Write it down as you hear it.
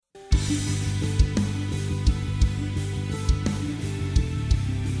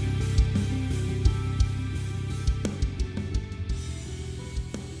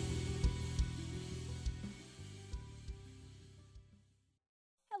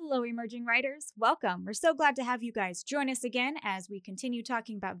Hello, emerging writers. Welcome. We're so glad to have you guys join us again as we continue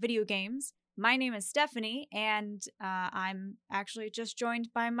talking about video games. My name is Stephanie, and I'm actually just joined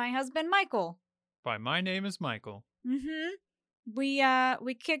by my husband, Michael. My name is Michael.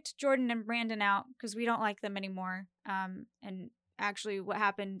 We kicked Jordan and Brandon out because we don't like them anymore. And actually, what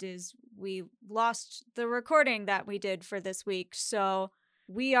happened is we lost the recording that we did for this week. So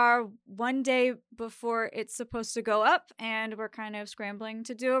we are one day before it's supposed to go up, and we're kind of scrambling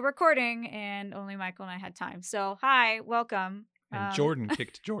to do a recording, and only Michael and I had time. So, hi, welcome. And Jordan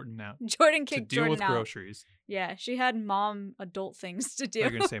kicked Jordan out. Jordan kicked to deal Jordan with out. groceries. Yeah, she had mom adult things to do.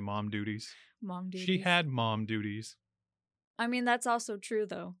 You're going to say mom duties. Mom duties. She had mom duties. I mean, that's also true,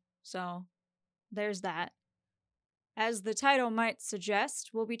 though. So, there's that. As the title might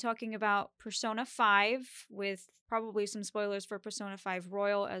suggest, we'll be talking about Persona 5 with probably some spoilers for Persona 5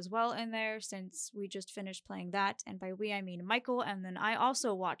 Royal as well in there since we just finished playing that. And by we, I mean Michael, and then I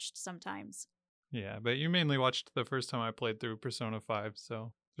also watched sometimes. Yeah, but you mainly watched the first time I played through Persona 5,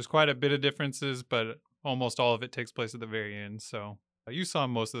 so there's quite a bit of differences, but almost all of it takes place at the very end, so you saw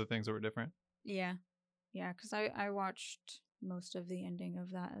most of the things that were different. Yeah, because I watched most of the ending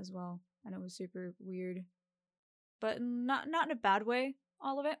of that as well, and it was super weird. But not in a bad way,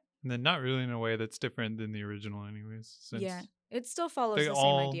 all of it. And then not really in a way that's different than the original anyways. Since yeah, it still follows the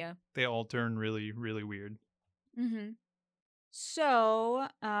same idea. They all turn really, really weird. So,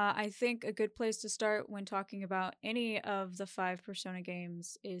 I think a good place to start when talking about any of the 5 Persona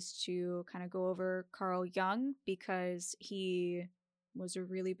games is to kind of go over Carl Jung, because he was a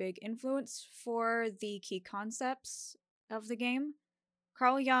really big influence for the key concepts of the game.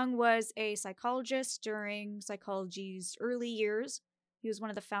 Carl Jung was a psychologist during psychology's early years. He was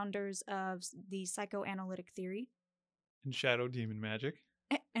one of the founders of the psychoanalytic theory. And Shadow Demon Magic,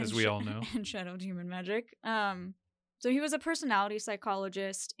 as we all know. And Shadow Demon Magic. So he was a personality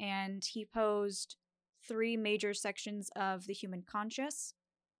psychologist, and he posed 3 major sections of the human conscious: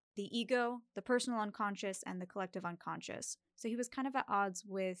 the ego, the personal unconscious, and the collective unconscious. So he was kind of at odds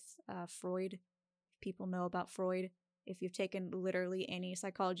with Freud. People know about Freud. If you've taken literally any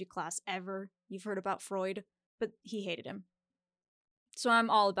psychology class ever, you've heard about Freud, but he hated him. So I'm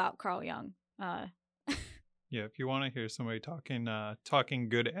all about Carl Jung. Yeah, if you want to hear somebody talking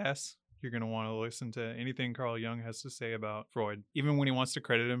good ass, you're going to want to listen to anything Carl Jung has to say about Freud. Even when he wants to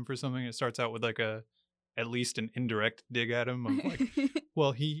credit him for something, it starts out with like at least an indirect dig at him of like,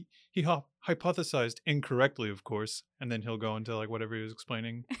 well, he hypothesized incorrectly, of course, and then he'll go into like whatever he was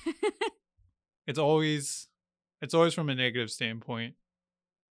explaining. It's always from a negative standpoint,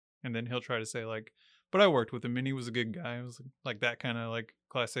 and then he'll try to say like, but I worked with him and he was a good guy. It was like that kind of like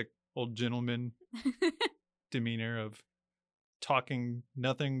classic old gentleman demeanor of talking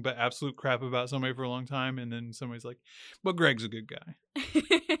nothing but absolute crap about somebody for a long time, and then somebody's like, but Greg's a good guy.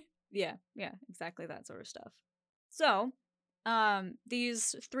 Yeah, exactly that sort of stuff. So,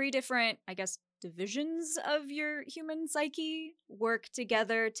 these 3 different, I guess, divisions of your human psyche work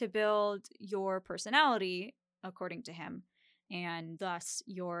together to build your personality, according to him, and thus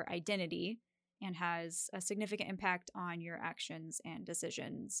your identity, and has a significant impact on your actions and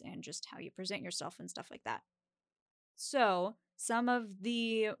decisions and just how you present yourself and stuff like that. So, some of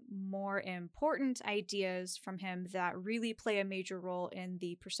the more important ideas from him that really play a major role in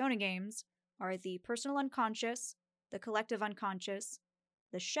the Persona games are the personal unconscious, the collective unconscious,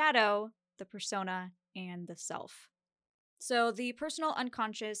 the shadow, the persona, and the self. So, the personal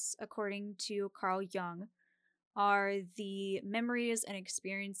unconscious, according to Carl Jung, are the memories and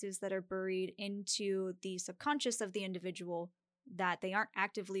experiences that are buried into the subconscious of the individual that they aren't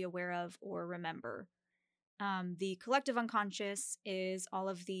actively aware of or remember. The collective unconscious is all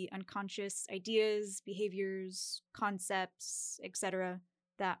of the unconscious ideas, behaviors, concepts, etc.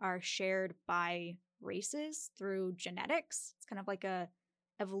 that are shared by races through genetics. It's kind of like a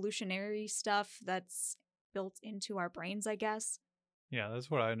evolutionary stuff that's built into our brains, I guess. Yeah,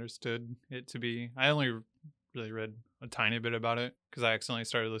 that's what I understood it to be. I only really read a tiny bit about it because I accidentally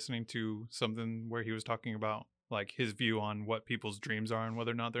started listening to something where he was talking about like his view on what people's dreams are and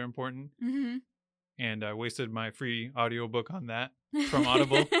whether or not they're important. Mm-hmm. And I wasted my free audiobook on that from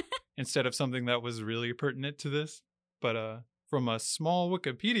Audible instead of something that was really pertinent to this. But from a small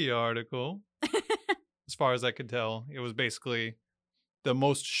Wikipedia article, as far as I could tell, it was basically the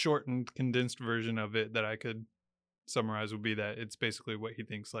most shortened, condensed version of it that I could summarize would be that it's basically what he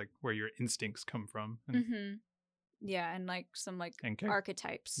thinks like where your instincts come from. Mm-hmm. Yeah, and like some like And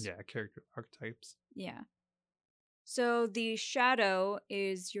archetypes. character archetypes. Yeah. So the shadow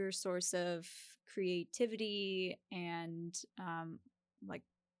is your source of creativity and like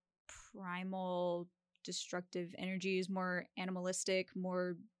primal destructive energies, more animalistic,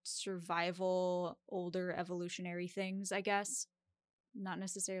 more survival, older evolutionary things, I guess. Not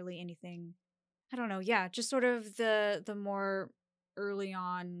necessarily anything. I don't know. Yeah, just sort of the more early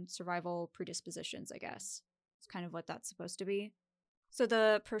on survival predispositions, I guess. It's kind of what that's supposed to be. So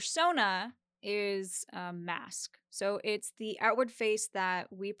the persona is a mask. So it's the outward face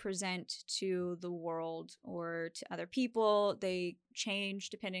that we present to the world or to other people. They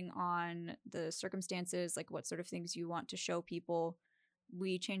change depending on the circumstances, like what sort of things you want to show people.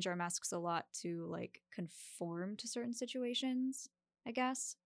 We change our masks a lot to like conform to certain situations, I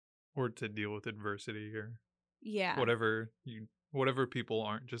guess. Or to deal with adversity or Yeah. whatever people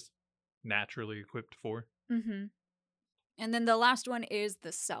aren't just naturally equipped for. Mm-hmm. And then the last one is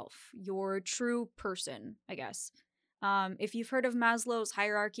the self, your true person, I guess. If you've heard of Maslow's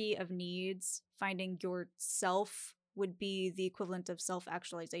hierarchy of needs, finding yourself would be the equivalent of self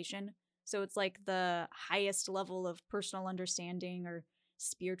actualization. So it's like the highest level of personal understanding or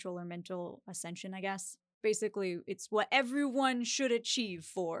spiritual or mental ascension, I guess. Basically, it's what everyone should achieve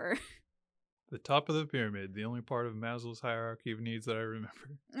for. The top of the pyramid, the only part of Maslow's hierarchy of needs that I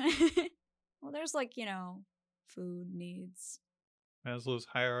remember. Well, there's like, food needs. Maslow's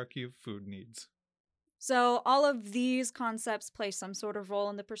hierarchy of food needs. So all of these concepts play some sort of role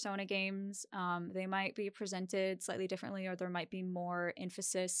in the Persona games. They might be presented slightly differently, or there might be more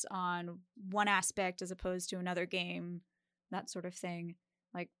emphasis on one aspect as opposed to another game, that sort of thing.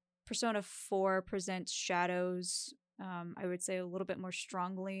 Like Persona 4 presents shadows, I would say, a little bit more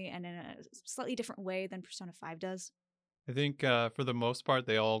strongly and in a slightly different way than Persona 5 does. I think for the most part,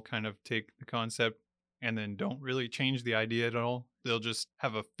 they all kind of take the concept and then don't really change the idea at all. They'll just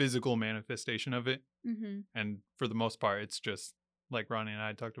have a physical manifestation of it. Mm-hmm. And for the most part, it's just like Ronnie and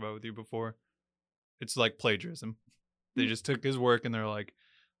I talked about with you before. It's like plagiarism. They just took his work and they're like,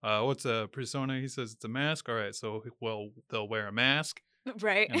 what's a persona? He says it's a mask. All right, so they'll wear a mask.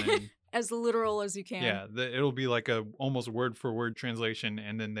 Right. And then, as literal as you can. yeah, it'll be like a almost word for word translation,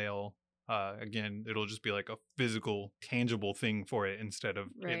 and then they'll again, it'll just be like a physical, tangible thing for it instead of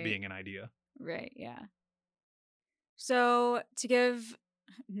it being an idea. Right, yeah. So,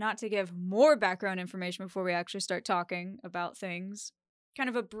 not to give more background information before we actually start talking about things, kind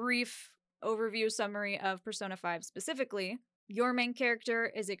of a brief overview summary of Persona 5 specifically. Your main character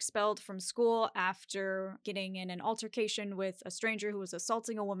is expelled from school after getting in an altercation with a stranger who was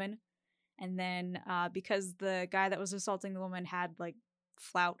assaulting a woman. And then, because the guy that was assaulting the woman had, like,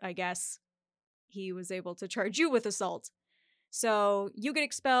 flout, I guess, he was able to charge you with assault. So you get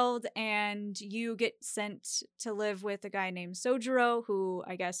expelled and you get sent to live with a guy named Sojiro, who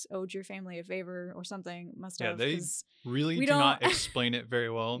I guess owed your family a favor or something. Must have. Yeah, they really do not explain it very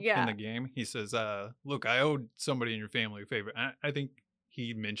well in the game. He says, look, I owed somebody in your family a favor. I think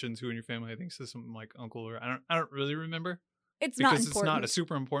he mentions who in your family. I think he says something like uncle, or I don't really remember. It's not important. Because it's not a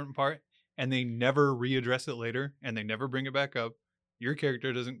super important part, and they never readdress it later, and they never bring it back up. Your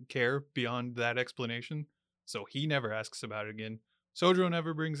character doesn't care beyond that explanation. So he never asks about it again. Sojiro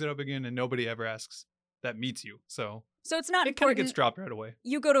never brings it up again, and nobody ever asks that meets you. So it's not it kind of gets dropped right away.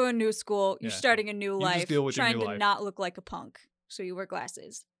 You go to a new school, you're starting a new life, trying to not look like a punk. So you wear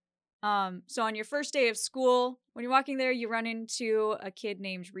glasses. So on your first day of school, when you're walking there, you run into a kid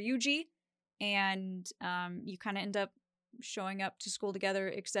named Ryuji, and you kind of end up showing up to school together,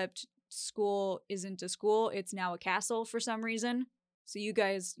 except school isn't a school. It's now a castle for some reason. So you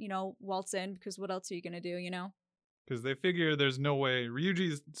guys, waltz in, because what else are you going to do, Because they figure there's no way.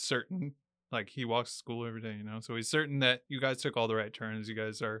 Ryuji's certain, like, he walks to school every day, so he's certain that you guys took all the right turns. You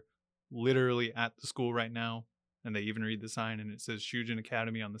guys are literally at the school right now, and they even read the sign, and it says Shujin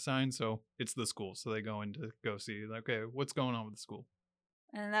Academy on the sign, so it's the school. So they go in to go see, like, okay, what's going on with the school?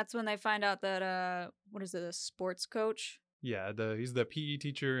 And that's when they find out that, what is it, a sports coach? Yeah, he's the PE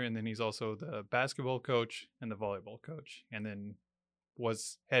teacher, and then he's also the basketball coach and the volleyball coach, and then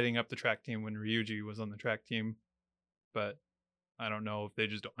was heading up the track team when Ryuji was on the track team. But I don't know if they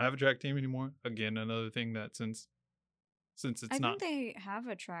just don't have a track team anymore. Again, another thing that since it's I not, think they have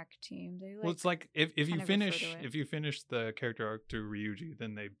a track team. They well, it's like if you finish the character arc through Ryuji,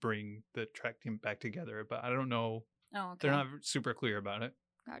 then they bring the track team back together. But I don't know. Oh, okay. They're not super clear about it.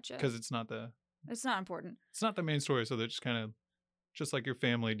 Gotcha. Because it's not important. It's not the main story, so they're just kind of just like your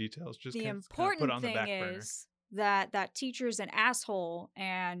family details. Just the important put on thing the back burner. Is that teacher's an asshole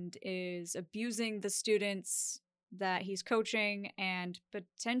and is abusing the students that he's coaching and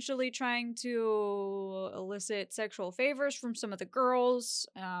potentially trying to elicit sexual favors from some of the girls.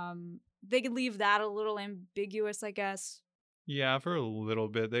 They could leave that a little ambiguous, I guess. Yeah, for a little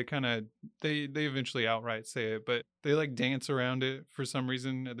bit. They kind of they eventually outright say it, but they like dance around it for some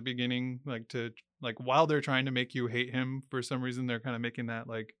reason at the beginning, like while they're trying to make you hate him for some reason, they're kind of making that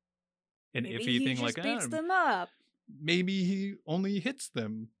like an Maybe iffy he thing, just like beats them up. maybe he only hits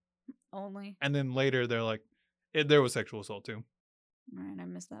them, Only. and then later they're like, there was sexual assault too. Right, I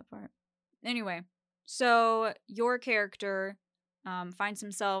missed that part. Anyway, so your character finds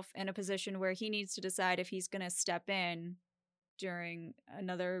himself in a position where he needs to decide if he's going to step in during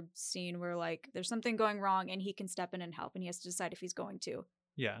another scene where, like, there's something going wrong and he can step in and help, and he has to decide if he's going to.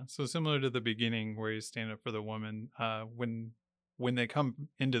 Yeah, so similar to the beginning where he's standing up for the woman, when they come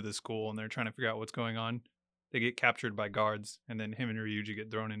into the school and they're trying to figure out what's going on, they get captured by guards, and then him and Ryuji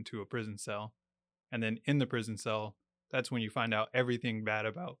get thrown into a prison cell. And then in the prison cell, that's when you find out everything bad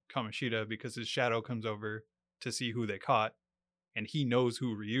about Kamoshida because his shadow comes over to see who they caught, and he knows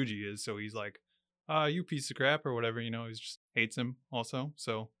who Ryuji is, so he's like, you piece of crap or whatever, he just hates him also.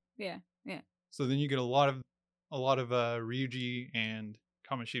 So Yeah. so then you get a lot of Ryuji and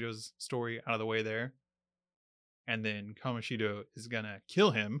Kamoshida's story out of the way there. And then Kamoshida is gonna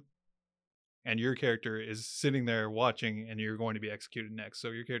kill him, and your character is sitting there watching, and you're going to be executed next. So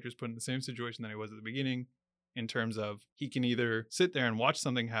your character is put in the same situation that he was at the beginning, in terms of he can either sit there and watch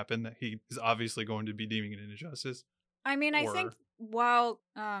something happen that he is obviously going to be deeming an injustice. I mean, I think while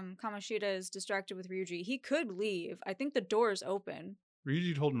Kamoshida is distracted with Ryuji, he could leave. I think the door is open.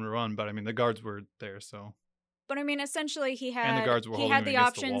 Ryuji told him to run, but I mean the guards were there, so. But I mean, essentially, he And the had guards were holding him the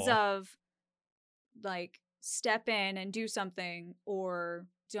against the options wall. of like step in and do something, or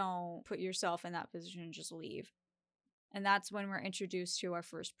don't put yourself in that position and just leave. And that's when we're introduced to our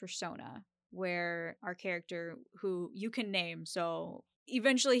first persona, where our character, who you can name, so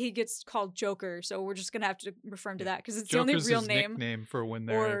eventually he gets called Joker, so we're just gonna have to refer him to that because it's Joker's the only real his name. nickname for when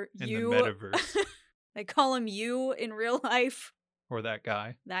they're Or in you. the metaverse. They call him you in real life. Or that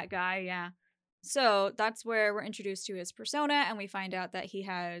guy. That guy, yeah. So that's where we're introduced to his persona, and we find out that he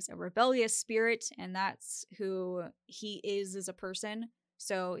has a rebellious spirit, and that's who he is as a person.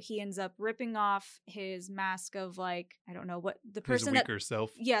 So he ends up ripping off his mask of, like, I don't know what the person his weaker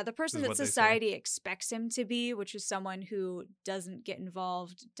self. Yeah, the person is that what they say. society expects him to be, which is someone who doesn't get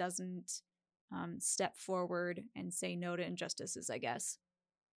involved, doesn't step forward and say no to injustices, I guess.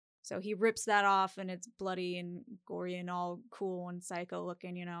 So he rips that off, and it's bloody and gory and all cool and psycho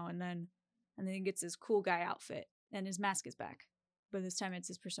looking, and then he gets his cool guy outfit, and his mask is back. But this time it's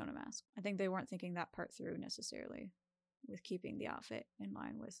his persona mask. I think they weren't thinking that part through necessarily with keeping the outfit in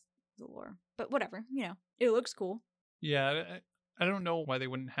line with the lore. But whatever, it looks cool. Yeah, I don't know why they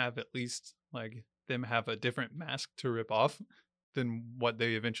wouldn't have at least like them have a different mask to rip off than what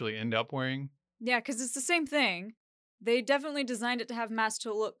they eventually end up wearing. Yeah, because it's the same thing. They definitely designed it to have masks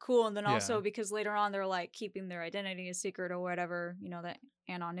to look cool, and then also Yeah. because later on they're like keeping their identity a secret or whatever, that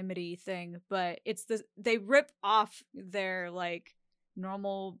anonymity thing. But they rip off their like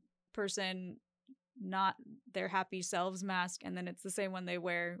normal person, not their happy selves mask, and then it's the same one they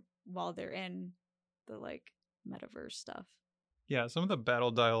wear while they're in the like metaverse stuff. Yeah, some of the battle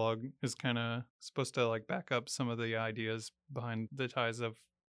dialogue is kind of supposed to like back up some of the ideas behind the ties of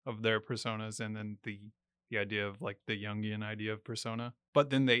their personas, and then the idea of like the Jungian idea of persona. But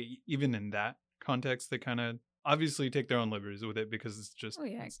then they, even in that context, they kind of obviously take their own liberties with it because it's just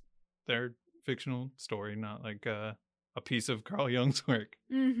it's their fictional story, not like a piece of Carl Jung's work.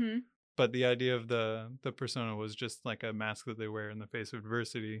 Mm-hmm. But the idea of the persona was just like a mask that they wear in the face of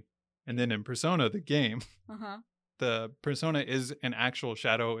adversity. And then in Persona, the game, the persona is an actual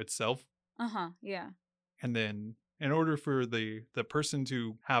shadow itself. Yeah. And then in order for the person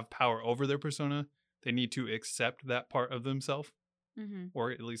to have power over their persona, they need to accept that part of themselves,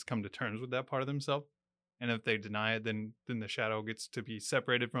 or at least come to terms with that part of themselves. And if they deny it, then the shadow gets to be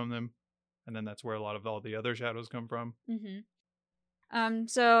separated from them. And then that's where a lot of all the other shadows come from.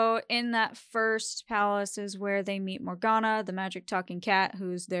 So in that first palace is where they meet Morgana, the magic talking cat,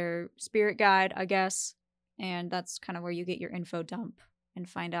 who's their spirit guide, I guess. And that's kind of where you get your info dump and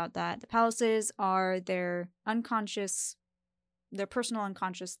find out that the palaces are their personal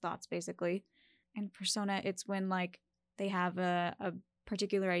unconscious thoughts, basically. And Persona, it's when like they have a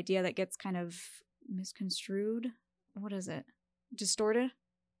particular idea that gets kind of misconstrued. What is it? Distorted?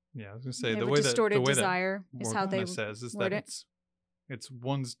 Yeah, I was gonna say the way distorted desire is how they says is that it's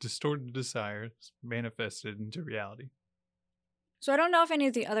one's distorted desire manifested into reality. So I don't know if any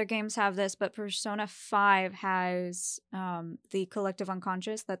of the other games have this, but Persona 5 has the collective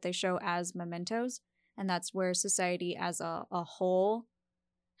unconscious that they show as mementos. and that's where society as a whole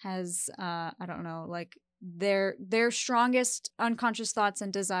has I don't know, like their strongest unconscious thoughts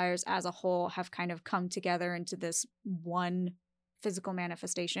and desires as a whole have kind of come together into this one physical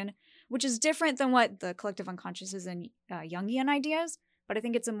manifestation, which is different than what the collective unconscious is in Jungian ideas, but I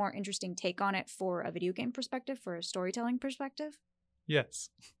think it's a more interesting take on it for a video game perspective, for a storytelling perspective. Yes.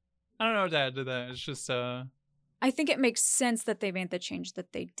 I don't know what to add to that. It's just I think it makes sense that they made the change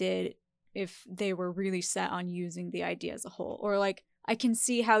that they did if they were really set on using the idea as a whole. Or like, I can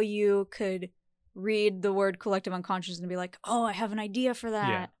see how you could read the word collective unconscious and be like, oh, I have an idea for that.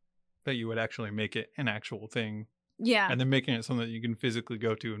 Yeah. That you would actually make it an actual thing. Yeah. And then making it something that you can physically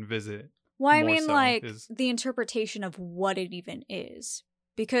go to and visit. Well, I mean, like, the interpretation of what it even is.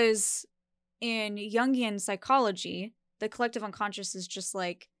 Because in Jungian psychology, the collective unconscious is just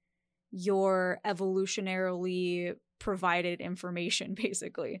like your evolutionarily provided information,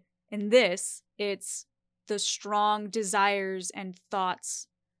 basically. In this, it's the strong desires and thoughts,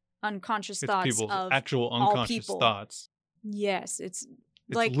 unconscious thoughts people's of actual all unconscious people. thoughts. Yes, it's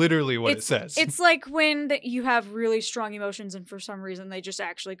like literally what it says. It's like when you have really strong emotions and for some reason they just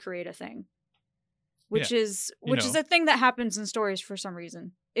actually create a thing. Which is a thing that happens in stories for some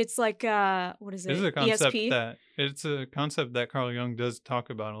reason. It's like what is it? It's a concept ESP? that Carl Jung does talk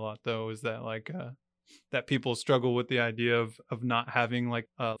about a lot, though, is that like that people struggle with the idea of not having like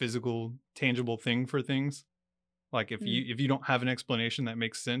a physical tangible thing for things. Like if you don't have an explanation that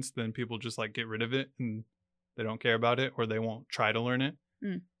makes sense, then people just like get rid of it and they don't care about it or they won't try to learn it.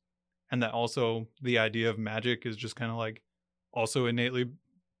 And that also the idea of magic is just kind of like also innately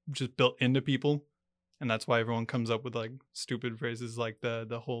just built into people. And that's why everyone comes up with like stupid phrases like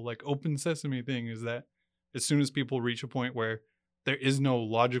the whole like open sesame thing, is that as soon as people reach a point where there is no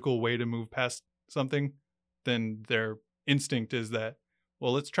logical way to move past something, then their instinct is that,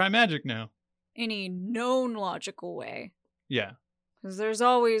 well, let's try magic now. Any known logical way. Yeah. Because there's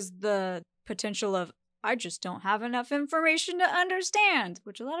always the potential of, I just don't have enough information to understand,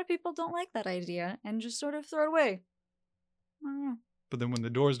 which a lot of people don't like that idea and just sort of throw it away. I don't know. But then when the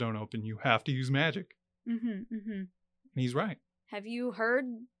doors don't open, you have to use magic. And he's right. Have you heard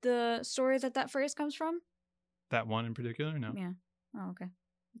the story that phrase comes from? That one in particular? No. Yeah. Oh, okay.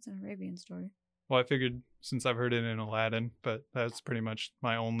 It's an Arabian story. Well, I figured since I've heard it in Aladdin, but that's pretty much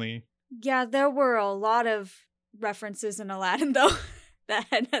my only... Yeah, there were a lot of references in Aladdin, though, that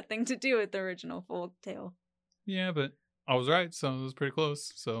had nothing to do with the original folk tale. Yeah, but I was right, so it was pretty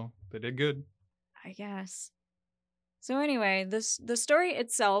close. So they did good. I guess. So anyway, the story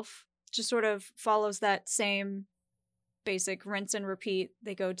itself just sort of follows that same basic rinse and repeat.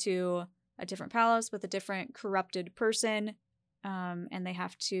 They go to a different palace with a different corrupted person, and they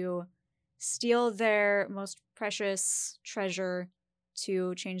have to steal their most precious treasure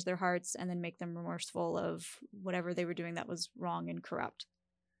to change their hearts and then make them remorseful of whatever they were doing that was wrong and corrupt.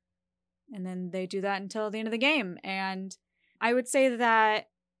 And then they do that until the end of the game. And I would say that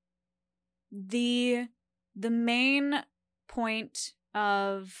the main point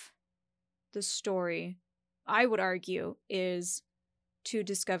of the story, I would argue, is to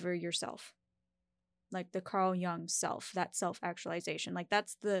discover yourself. Like the Carl Jung self, that self-actualization. Like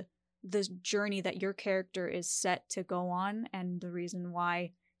that's the journey that your character is set to go on, and the reason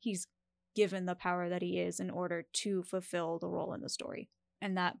why he's given the power that he is in order to fulfill the role in the story.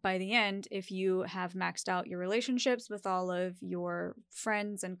 And that by the end, if you have maxed out your relationships with all of your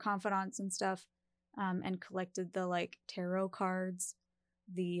friends and confidants and stuff, and collected the like tarot cards,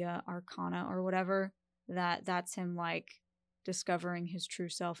 the arcana or whatever, that's him like discovering his true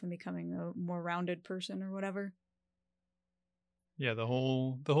self and becoming a more rounded person or whatever. Yeah, the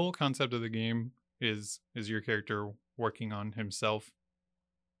whole concept of the game is your character working on himself,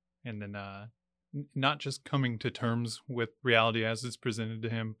 and then not just coming to terms with reality as it's presented to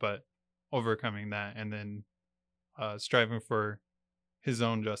him, but overcoming that, and then striving for his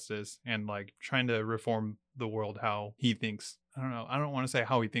own justice and like trying to reform the world how he thinks. I don't know. I don't want to say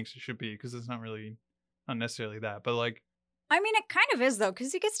how he thinks it should be because it's not necessarily that, but like. I mean, it kind of is though,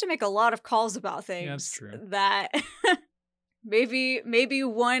 because he gets to make a lot of calls about things. Yeah, that's true. That maybe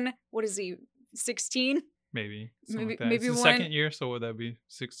one. What is he? 16? Maybe. Maybe like that. It's the one, second year, so would that be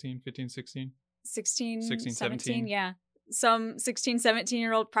 16, 15, 16? 16, 17? 17, yeah. Some 16,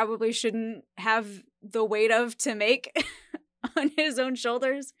 17-year-old probably shouldn't have the weight of to make on his own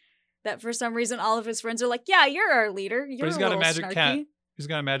shoulders. That for some reason all of his friends are like, yeah, you're our leader. You're but he's got a magic snarky. cat. He's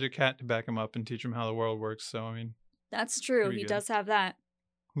got a magic cat to back him up and teach him how the world works. So, I mean. That's true. He does have that.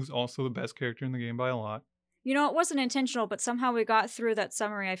 Who's also the best character in the game by a lot. You know, it wasn't intentional, but somehow we got through that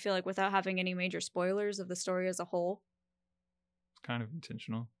summary, I feel like, without having any major spoilers of the story as a whole. It's kind of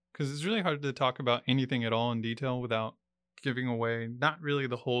intentional. Because it's really hard to talk about anything at all in detail without giving away not really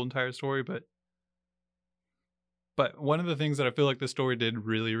the whole entire story, but one of the things that I feel like the story did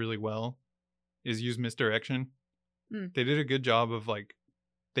really, really well is use misdirection. Mm. They did a good job of like,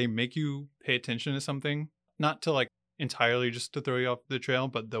 they make you pay attention to something, not to like entirely just to throw you off the trail,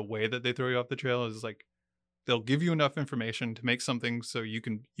 but the way that they throw you off the trail is like, they'll give you enough information to make something so you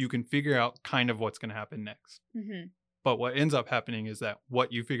can figure out kind of what's going to happen next. Mm-hmm. But what ends up happening is that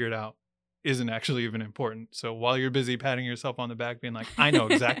what you figured out isn't actually even important. So while you're busy patting yourself on the back, being like, I know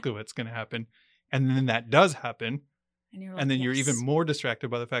exactly what's going to happen. And then that does happen. And then you're even more distracted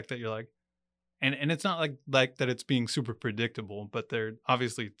by the fact that you're like, and it's not like that it's being super predictable, but there are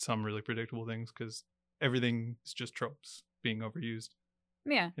obviously some really predictable things because everything is just tropes being overused.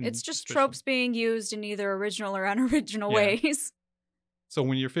 Yeah, it's just tropes being used in either original or unoriginal ways. So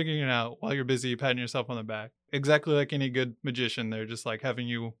when you're figuring it out while you're busy patting yourself on the back, exactly like any good magician, they're just like having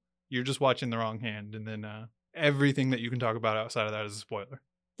you're just watching the wrong hand. And then everything that you can talk about outside of that is a spoiler.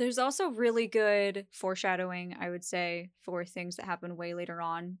 There's also really good foreshadowing, I would say, for things that happen way later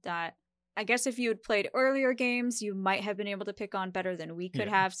on that I guess if you had played earlier games, you might have been able to pick on better than we could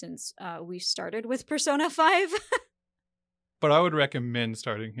have since we started with Persona 5. But I would recommend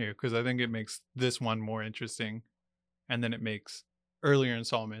starting here because I think it makes this one more interesting. And then it makes earlier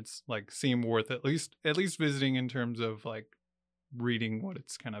installments like seem worth at least visiting in terms of like reading what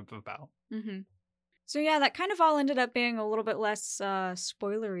it's kind of about. Mm-hmm. So yeah, that kind of all ended up being a little bit less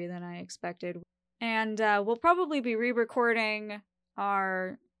spoilery than I expected. And we'll probably be re-recording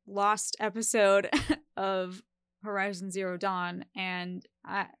our lost episode of Horizon Zero Dawn, and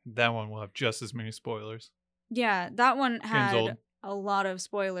that one will have just as many spoilers. Yeah, that one had a lot of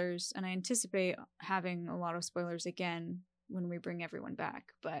spoilers, and I anticipate having a lot of spoilers again when we bring everyone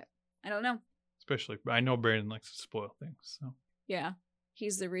back, but I don't know. Especially, I know Brandon likes to spoil things, so. Yeah,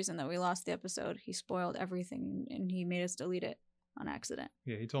 he's the reason that we lost the episode. He spoiled everything, and he made us delete it on accident.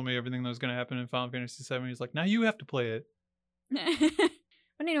 Yeah, he told me everything that was going to happen in Final Fantasy VII. He's like, now you have to play it.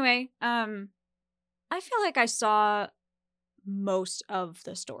 But anyway, I feel like I saw most of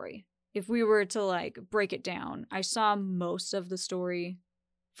the story. If we were to like break it down, I saw most of the story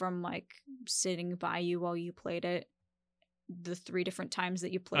from like sitting by you while you played it. The 3 different times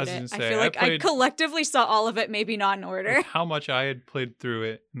that you played it. I feel like I collectively saw all of it, maybe not in order. How much I had played through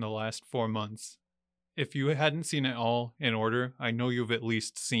it in the last 4 months. If you hadn't seen it all in order, I know you've at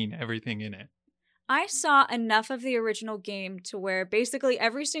least seen everything in it. I saw enough of the original game to where basically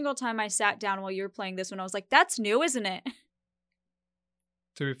every single time I sat down while you were playing this one, I was like, that's new, isn't it?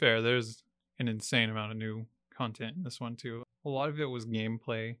 To be fair, there's an insane amount of new content in this one too. A lot of it was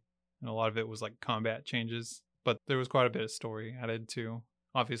gameplay, and a lot of it was like combat changes. But there was quite a bit of story added too.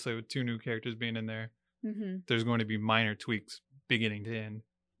 Obviously, with 2 new characters being in there, there's going to be minor tweaks beginning to end.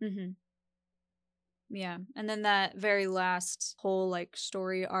 Mm-hmm. Yeah, and then that very last whole like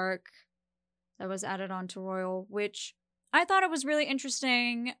story arc that was added onto Royal, which I thought it was really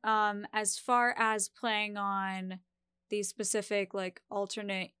interesting as far as playing on the specific like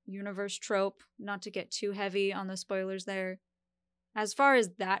alternate universe trope, not to get too heavy on the spoilers there. As far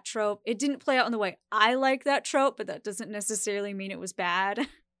as that trope, it didn't play out in the way I like that trope, but that doesn't necessarily mean it was bad.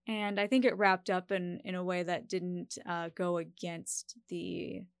 And I think it wrapped up in a way that didn't go against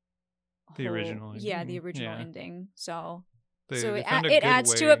the original ending. Yeah, the original ending. So it adds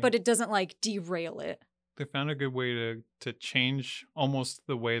way to it, but it doesn't like derail it. They found a good way to change almost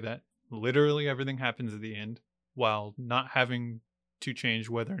the way that literally everything happens at the end, while not having to change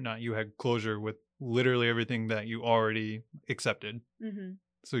whether or not you had closure with literally everything that you already accepted. Mm-hmm.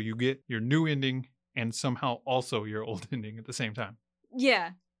 So you get your new ending and somehow also your old ending at the same time.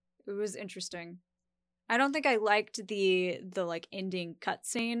 Yeah, it was interesting. I don't think I liked the like ending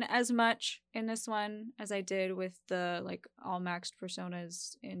cutscene as much in this one as I did with the like all maxed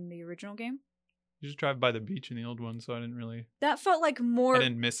personas in the original game. You just drive by the beach in the old one, so I didn't really. That felt like more. I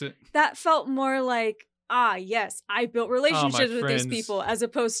didn't miss it. That felt more like, yes, I built relationships with these people, as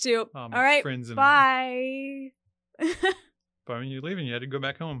opposed to, all right, bye. But when you're leaving, you had to go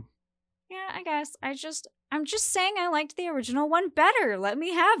back home. Yeah, I guess. I'm just saying I liked the original one better. Let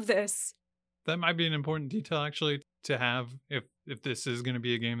me have this. That might be an important detail, actually, to have if this is going to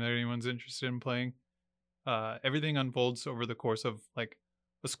be a game that anyone's interested in playing. Everything unfolds over the course of, like,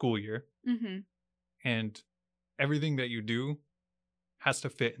 a school year. Mm-hmm. And everything that you do has to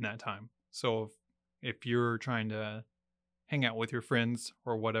fit in that time. So if you're trying to hang out with your friends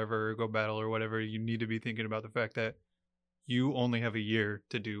or whatever, go battle or whatever, you need to be thinking about the fact that you only have a year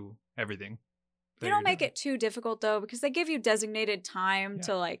to do everything. They don't make it too difficult, though, because they give you designated time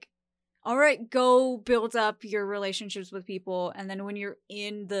to, like, all right, go build up your relationships with people. And then when you're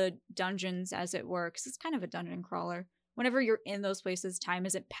in the dungeons, as it works, it's kind of a dungeon crawler. Whenever you're in those places, time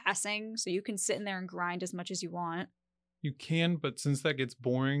isn't passing. So you can sit in there and grind as much as you want. You can, but since that gets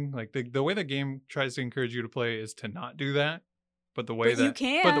boring, like the way the game tries to encourage you to play is to not do that. But the way But you that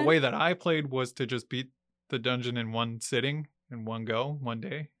can. I played was to just beat the dungeon in one sitting, in one go, one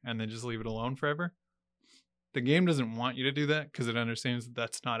day, and then just leave it alone forever. The game doesn't want you to do that because it understands that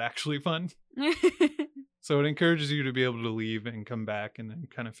that's not actually fun. So it encourages you to be able to leave and come back and then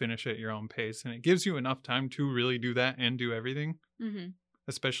kind of finish at your own pace. And it gives you enough time to really do that and do everything. Mm-hmm.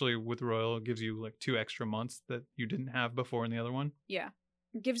 Especially with Royal, it gives you like 2 extra months that you didn't have before in the other one. Yeah.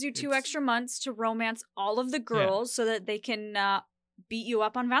 It gives you 2 It's- extra months to romance all of the girls so that they can beat you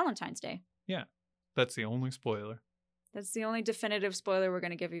up on Valentine's Day. Yeah. That's the only spoiler. That's the only definitive spoiler we're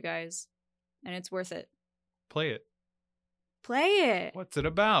going to give you guys. And it's worth it. Play it. Play it. What's it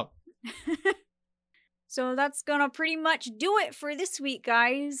about? So that's gonna pretty much do it for this week,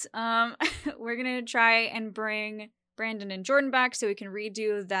 guys. We're gonna try and bring Brandon and Jordan back so we can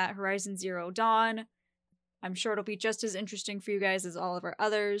redo that Horizon Zero Dawn. I'm sure it'll be just as interesting for you guys as all of our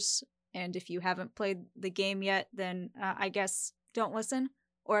others. And if you haven't played the game yet, then I guess don't listen.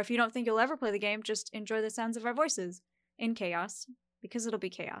 Or if you don't think you'll ever play the game, just enjoy the sounds of our voices in chaos, because it'll be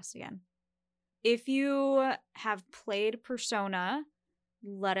chaos again. If you have played Persona,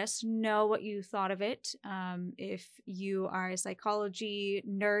 let us know what you thought of it. If you are a psychology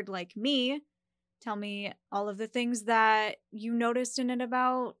nerd like me, tell me all of the things that you noticed in it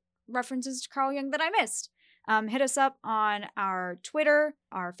about references to Carl Jung that I missed. Hit us up on our Twitter,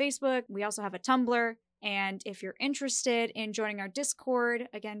 our Facebook. We also have a Tumblr. And if you're interested in joining our Discord,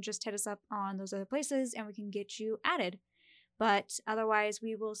 again, just hit us up on those other places and we can get you added. But otherwise,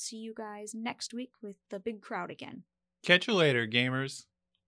 we will see you guys next week with the big crowd again. Catch you later, gamers.